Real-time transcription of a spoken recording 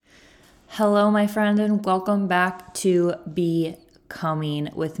Hello, my friend, and welcome back to Becoming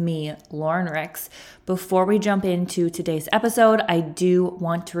with me, Lauren Ricks. Before we jump into today's episode, I do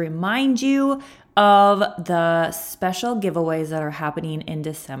want to remind you of the special giveaways that are happening in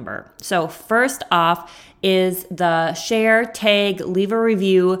December. So first off is the share, tag, leave a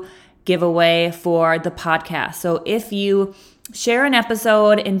review giveaway for the podcast. So if you share an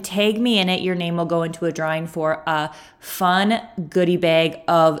episode and tag me in it, your name will go into a drawing for a fun goodie bag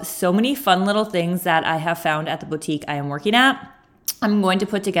of so many fun little things that I have found at the boutique I am working at. I'm going to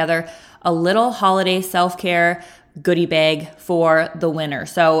put together a little holiday self-care goodie bag for the winner.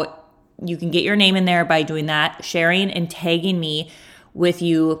 So you can get your name in there by doing that, sharing and tagging me with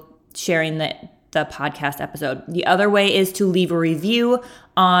you sharing the podcast episode. The other way is to leave a review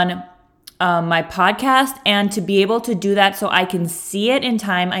on my podcast, and to be able to do that so I can see it in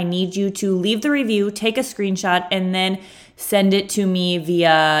time, I need you to leave the review, take a screenshot, and then send it to me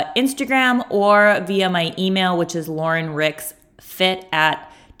via Instagram or via my email, which is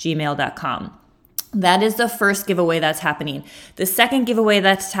laurenricksfit@gmail.com. That is the first giveaway that's happening. The second giveaway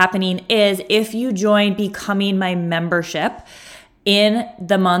that's happening is if you join Becoming my membership in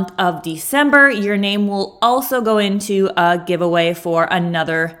the month of December, your name will also go into a giveaway for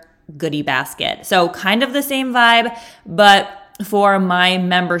another goodie basket. So kind of the same vibe, but for my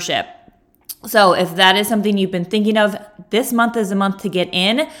membership. So if that is something you've been thinking of, this month is a month to get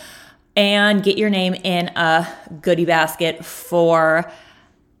in and get your name in a goodie basket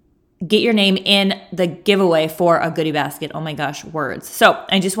get your name in the giveaway for a goodie basket. Oh my gosh, words. So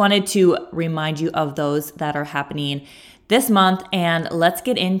I just wanted to remind you of those that are happening this month, and let's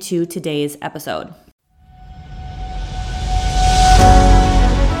get into today's episode.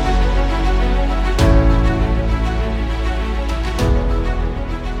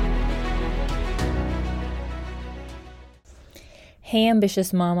 Hey,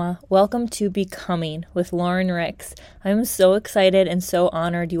 ambitious mama. Welcome to Becoming with Lauren Ricks. I'm so excited and so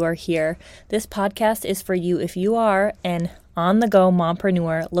honored you are here. This podcast is for you if you are an on-the-go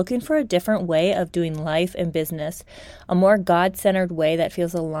mompreneur looking for a different way of doing life and business, a more God-centered way that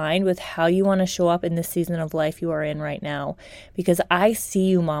feels aligned with how you want to show up in this season of life you are in right now. Because I see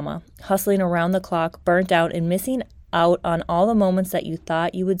you, mama, hustling around the clock, burnt out and missing out on all the moments that you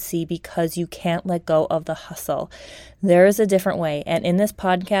thought you would see because you can't let go of the hustle. There is a different way, and in this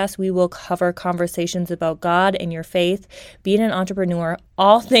podcast, we will cover conversations about God and your faith, being an entrepreneur,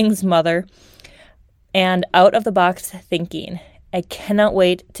 all things mother, and out-of-the-box thinking. I cannot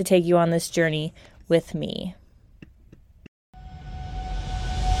wait to take you on this journey with me.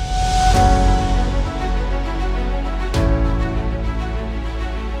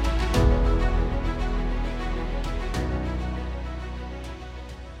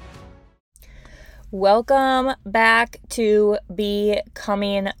 Welcome back to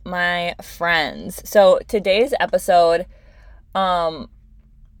Becoming my friends. So today's episode, I'm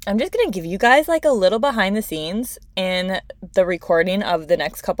just going to give you guys like a little behind the scenes in the recording of the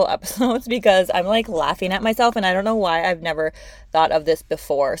next couple episodes because I'm like laughing at myself and I don't know why I've never thought of this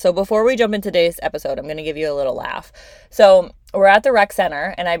before. So before we jump into today's episode, I'm going to give you a little laugh. So we're at the rec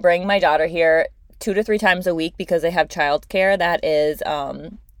center and I bring my daughter here 2 to 3 times a week because they have childcare that is,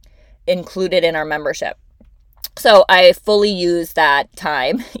 included in our membership. So I fully use that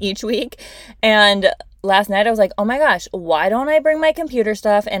time each week. And last night I was like, oh my gosh, why don't I bring my computer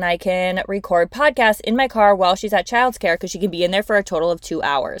stuff and I can record podcasts in my car while she's at childcare because she can be in there for a total of 2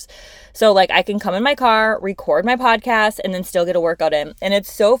 hours. So like I can come in my car, record my podcast, and then still get a workout in. And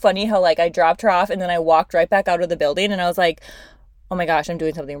it's so funny how like I dropped her off and then I walked right back out of the building and I was like, oh my gosh, I'm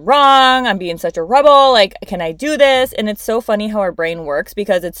doing something wrong. I'm being such a rebel. Like, can I do this? And it's so funny how our brain works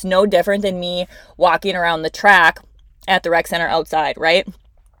because it's no different than me walking around the track at the rec center outside, right?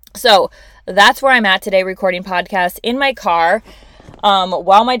 So that's where I'm at today, recording podcasts in my car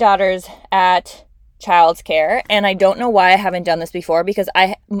while my daughter's at childcare. And I don't know why I haven't done this before because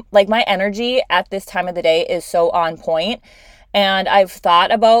my energy at this time of the day is so on point. And I've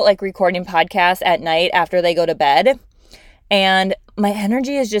thought about like recording podcasts at night after they go to bed. And my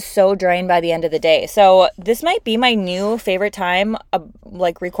energy is just so drained by the end of the day. So this might be my new favorite time of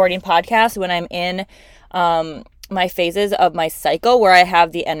like recording podcasts when I'm in my phases of my cycle where I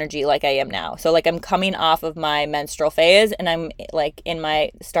have the energy like I am now. So like I'm coming off of my menstrual phase and I'm like in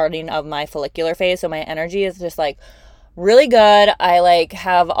my starting of my follicular phase. So my energy is just like really good. I like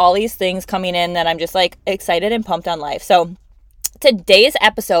have all these things coming in that I'm just like excited and pumped on life. So today's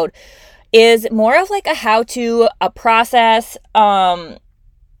episode is more of like a how-to, a process,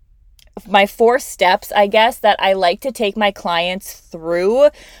 my 4 steps, I guess, that I like to take my clients through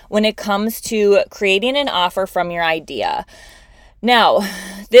when it comes to creating an offer from your idea. Now,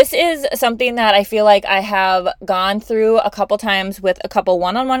 this is something that I feel like I have gone through a couple times with a couple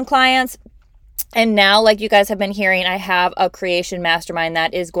one-on-one clients. And now, like you guys have been hearing, I have a creation mastermind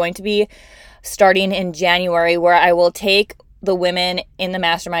that is going to be starting in January, where I will take the women in the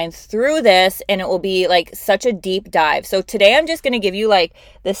mastermind through this, and it will be like such a deep dive. So today I'm just going to give you like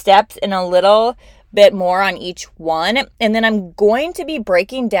the steps and a little bit more on each one. And then I'm going to be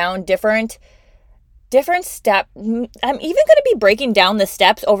breaking down different step. I'm even going to be breaking down the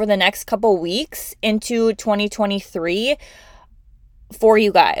steps over the next couple weeks into 2023 for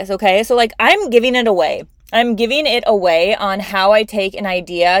you guys. Okay. So like I'm giving it away. I'm giving it away on how I take an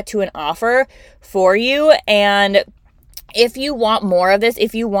idea to an offer for you. And if you want more of this,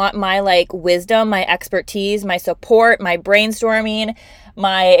 if you want my like wisdom, my expertise, my support, my brainstorming,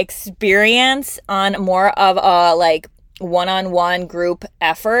 my experience on more of a like one-on-one group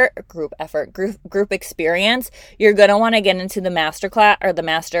experience, you're going to want to get into the masterclass or the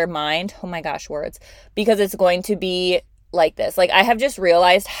mastermind. Oh my gosh, words, because it's going to be like this. Like I have just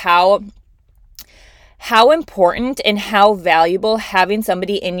realized how important and how valuable having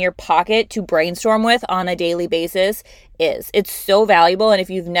somebody in your pocket to brainstorm with on a daily basis is. It's so valuable. And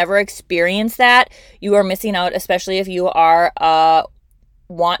if you've never experienced that, you are missing out, especially if you are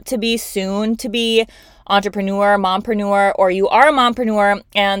want to be soon to be entrepreneur, mompreneur, or you are a mompreneur.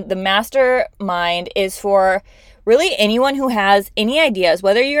 And the mastermind is for really anyone who has any ideas,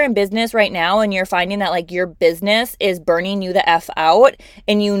 whether you're in business right now and you're finding that like your business is burning you the F out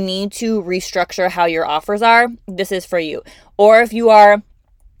and you need to restructure how your offers are, this is for you. Or if you are,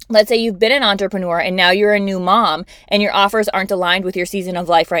 let's say you've been an entrepreneur and now you're a new mom and your offers aren't aligned with your season of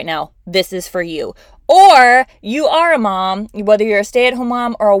life right now, this is for you. Or you are a mom, whether you're a stay-at-home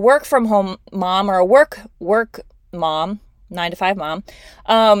mom or a work-from-home mom or a work mom, 9-to-5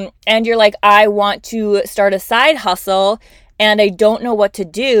 mom, and you're like, I want to start a side hustle and I don't know what to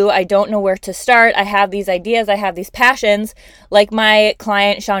do. I don't know where to start. I have these ideas. I have these passions. Like my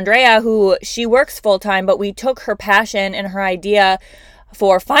client, Chandrea, who she works full-time, but we took her passion and her idea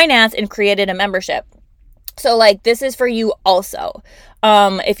for finance and created a membership. So like this is for you also.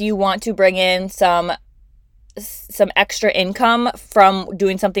 If you want to bring in some extra income from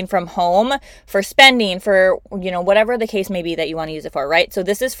doing something from home, for spending, for, whatever the case may be that you want to use it for, right? So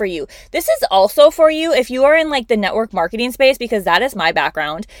this is for you. This is also for you if you are in like the network marketing space, because that is my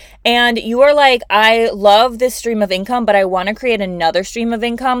background. And you are like, I love this stream of income, but I want to create another stream of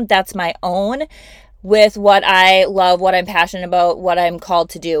income that's my own, with what I love, what I'm passionate about, what I'm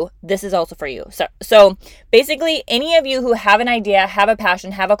called to do. This is also for you. So basically, any of you who have an idea, have a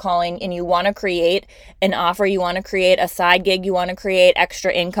passion, have a calling, and you want to create an offer, you want to create a side gig, you want to create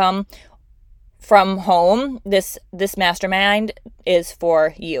extra income from home, this mastermind is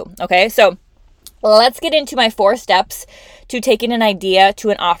for you. Okay, so let's get into my 4 steps to taking an idea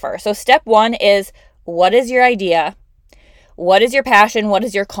to an offer. So step 1 is, what is your idea? What is your passion? What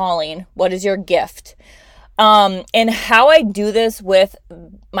is your calling? What is your gift? And how I do this with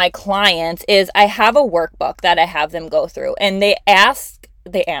my clients is I have a workbook that I have them go through, and they answer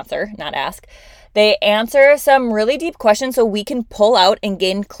some really deep questions so we can pull out and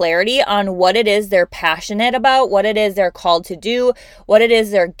gain clarity on what it is they're passionate about, what it is they're called to do, what it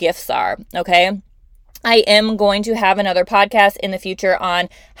is their gifts are. Okay. I am going to have another podcast in the future on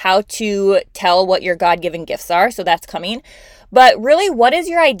how to tell what your God-given gifts are. So that's coming. But really, what is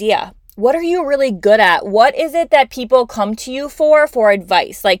your idea? What are you really good at? What is it that people come to you for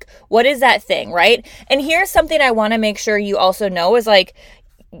advice? Like, what is that thing, right? And here's something I want to make sure you also know is like,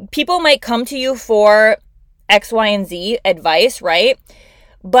 people might come to you for X, Y, and Z advice, right?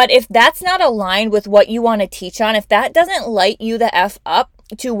 But if that's not aligned with what you want to teach on, if that doesn't light you the F up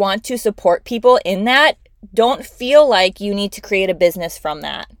to want to support people in that, don't feel like you need to create a business from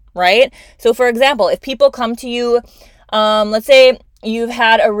that, right? So for example, if people come to you, let's say you've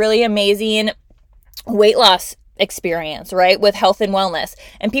had a really amazing weight loss experience, right? With health and wellness,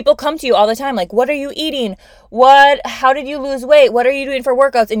 and people come to you all the time, like, what are you eating? How did you lose weight? What are you doing for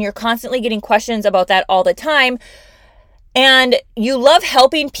workouts? And you're constantly getting questions about that all the time. And you love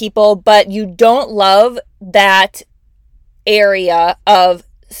helping people, but you don't love that area of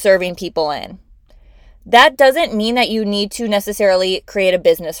serving people in. That doesn't mean that you need to necessarily create a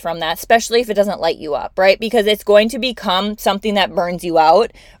business from that, especially if it doesn't light you up, right? Because it's going to become something that burns you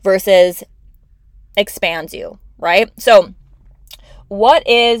out versus expands you, right? So what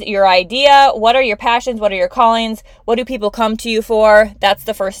is your idea? What are your passions? What are your callings? What do people come to you for? That's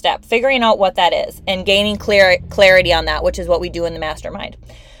the first step, figuring out what that is and gaining clarity on that, which is what we do in the mastermind.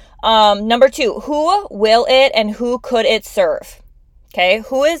 Number 2, who will it and who could it serve? Okay,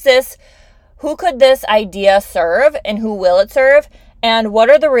 who is this? who could this idea serve and who will it serve? And what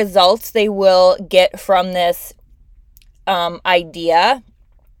are the results they will get from this idea?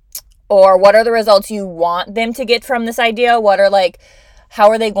 Or what are the results you want them to get from this idea? How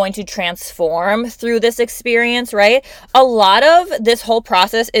are they going to transform through this experience, right? A lot of this whole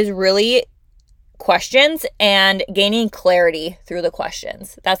process is really questions and gaining clarity through the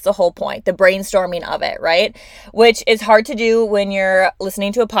questions. That's the whole point, the brainstorming of it, right? Which is hard to do when you're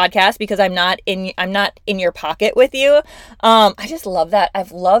listening to a podcast because I'm not in your pocket with you. I just love that.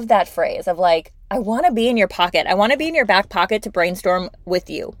 I've loved that phrase of like, I want to be in your pocket. I want to be in your back pocket to brainstorm with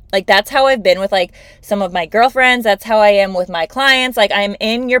you. Like, that's how I've been with like some of my girlfriends. That's how I am with my clients. Like, I'm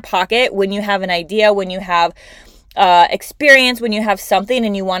in your pocket when you have an idea, when you have experience, when you have something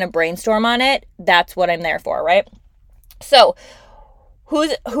and you want to brainstorm on it. That's what I'm there for, right? So who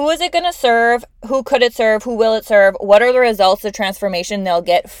is it going to serve? Who could it serve? Who will it serve? What are the results, the transformation they'll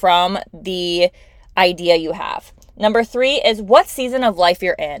get from the idea you have? Number 3 is what season of life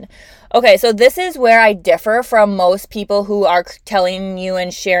you're in. Okay, so this is where I differ from most people who are telling you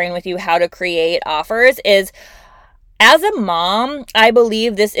and sharing with you how to create offers is, as a mom, I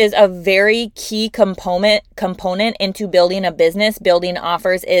believe this is a very key component into building a business, building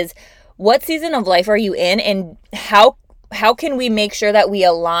offers, is what season of life are you in, and how can we make sure that we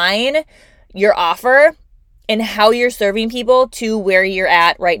align your offer and how you're serving people to where you're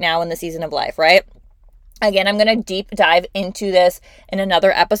at right now in the season of life, right? Again, I'm going to deep dive into this in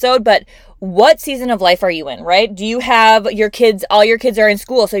another episode, but what season of life are you in, right? Do you have all your kids are in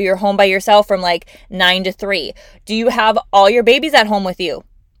school, so you're home by yourself from like 9 to 3? Do you have all your babies at home with you,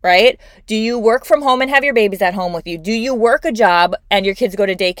 right? Do you work from home and have your babies at home with you? Do you work a job and your kids go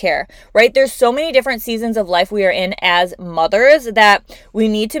to daycare, right? There's so many different seasons of life we are in as mothers that we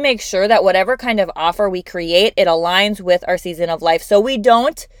need to make sure that whatever kind of offer we create, it aligns with our season of life so we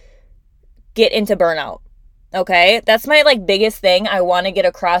don't get into burnout. Okay, that's my like biggest thing I want to get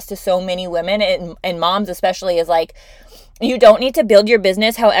across to so many women and moms especially, is like, you don't need to build your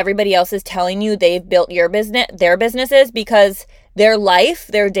business how everybody else is telling you they've built their businesses, because their life,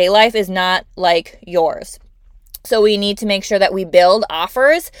 their day life is not like yours. So we need to make sure that we build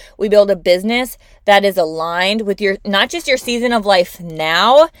offers, we build a business that is aligned with not just your season of life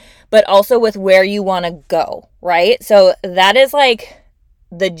now, but also with where you want to go, right? So that is like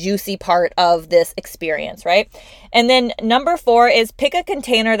the juicy part of this experience, right? And then number 4 is pick a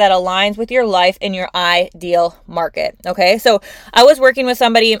container that aligns with your life in your ideal market. Okay. So I was working with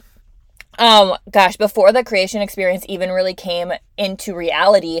somebody, before the creation experience even really came into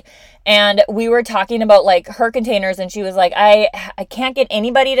reality. And we were talking about like her containers, and she was like, I can't get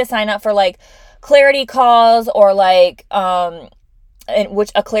anybody to sign up for like clarity calls, or like,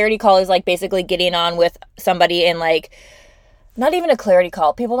 which a clarity call is like basically getting on with somebody in like, not even a clarity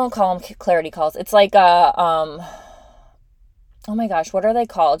call. People don't call them clarity calls. It's like oh my gosh, what are they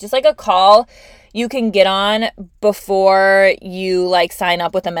called? Just like a call you can get on before you like sign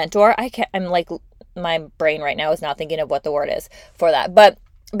up with a mentor. I'm like, my brain right now is not thinking of what the word is for that. But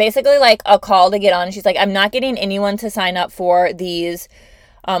basically like a call to get on. She's like, I'm not getting anyone to sign up for these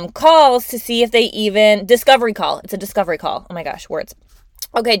calls to see if they even, discovery call. It's a discovery call. Oh my gosh, words.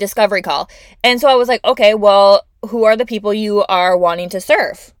 Okay, discovery call. And so I was like, okay, well, who are the people you are wanting to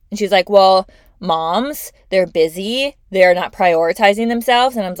serve? And she's like, well, moms, they're busy, they're not prioritizing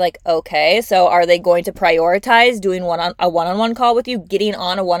themselves. And I was like, okay, so are they going to prioritize doing a one-on-one call with you, getting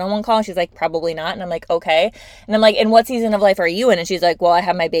on a one-on-one call? And she's like, probably not. And I'm like, okay. And I'm like, in what season of life are you in? And she's like, well, I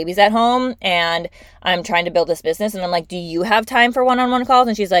have my babies at home and I'm trying to build this business. And I'm like, do you have time for one-on-one calls?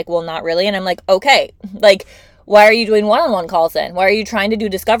 And she's like, well, not really. And I'm like, okay, like, why are you doing one-on-one calls then? Why are you trying to do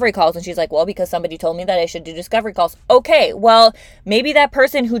discovery calls? And she's like, well, because somebody told me that I should do discovery calls. Okay, well, maybe that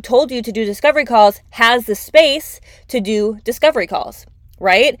person who told you to do discovery calls has the space to do discovery calls,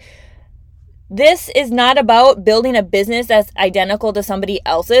 right? This is not about building a business that's identical to somebody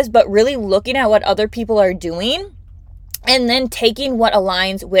else's, but really looking at what other people are doing and then taking what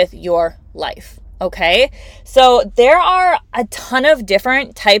aligns with your life, okay? So there are a ton of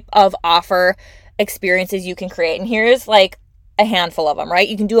different type of offer experiences you can create. And here's like a handful of them, right?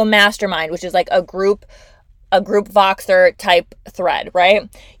 You can do a mastermind, which is like a group Voxer type thread, right?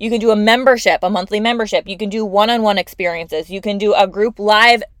 You can do a membership, a monthly membership. You can do one-on-one experiences. You can do a group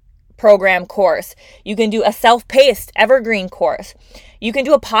live program course. You can do a self-paced evergreen course. You can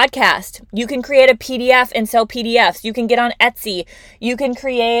do a podcast. You can create a PDF and sell PDFs. You can get on Etsy. You can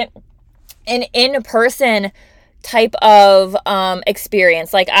create an in-person type of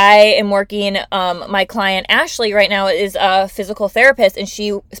experience. Like I am working, my client Ashley right now is a physical therapist, and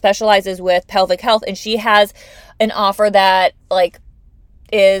she specializes with pelvic health, and she has an offer that like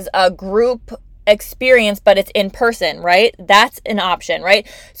is a group experience, but it's in person, right? That's an option, right?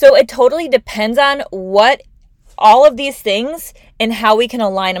 So it totally depends on what all of these things and how we can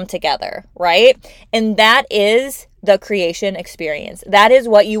align them together, right? And that is the creation experience. That is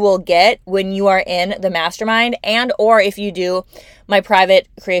what you will get when you are in the mastermind, and or if you do my private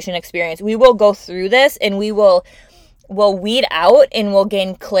creation experience. We will go through this and we'll weed out and we'll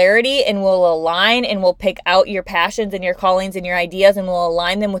gain clarity and we'll align and we'll pick out your passions and your callings and your ideas and we'll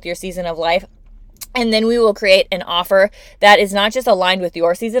align them with your season of life. And then we will create an offer that is not just aligned with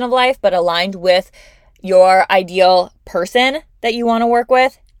your season of life, but aligned with your ideal person that you want to work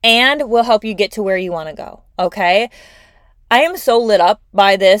with, and will help you get to where you want to go. Okay. I am so lit up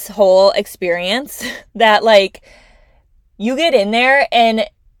by this whole experience that like you get in there and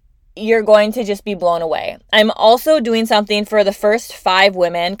you're going to just be blown away. I'm also doing something for the first 5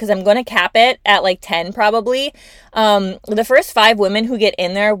 women because I'm going to cap it at like 10 probably. The first 5 women who get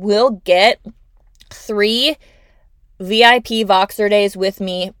in there will get 3 VIP Voxer days with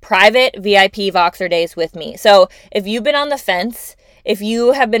me, private VIP Voxer days with me. So if you've been on the fence, if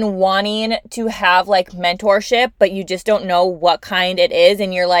you have been wanting to have like mentorship, but you just don't know what kind it is,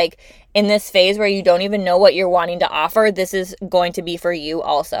 and you're like in this phase where you don't even know what you're wanting to offer, this is going to be for you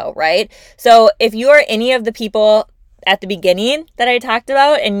also, right? So if you are any of the people at the beginning that I talked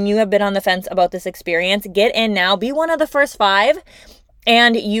about and you have been on the fence about this experience, get in now, be one of the first 5,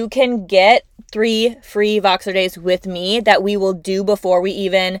 and you can get 3 free Voxer days with me that we will do before we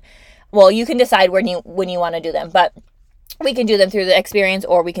even, well, you can decide when you want to do them, but we can do them through the experience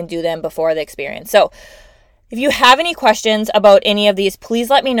or we can do them before the experience. So if you have any questions about any of these, please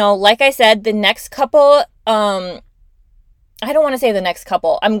let me know. Like I said, the next couple, I don't want to say the next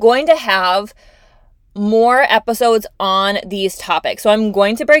couple, I'm going to have more episodes on these topics. So I'm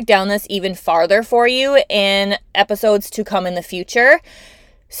going to break down this even farther for you in episodes to come in the future.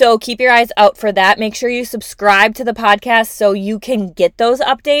 So keep your eyes out for that. Make sure you subscribe to the podcast so you can get those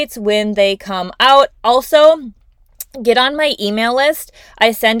updates when they come out. Also, get on my email list.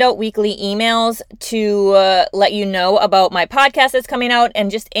 I send out weekly emails to let you know about my podcast that's coming out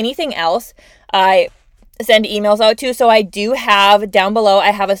and just anything else I send emails out to. So I do have down below,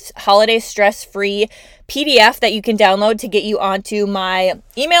 I have a holiday stress-free PDF that you can download to get you onto my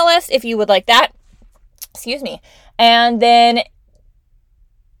email list if you would like that. Excuse me. And then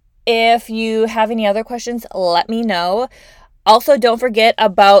if you have any other questions, let me know. Also, don't forget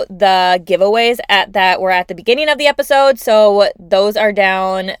about the giveaways that were at the beginning of the episode. So those are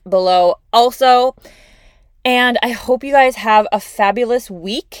down below also. And I hope you guys have a fabulous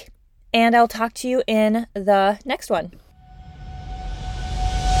week. And I'll talk to you in the next one.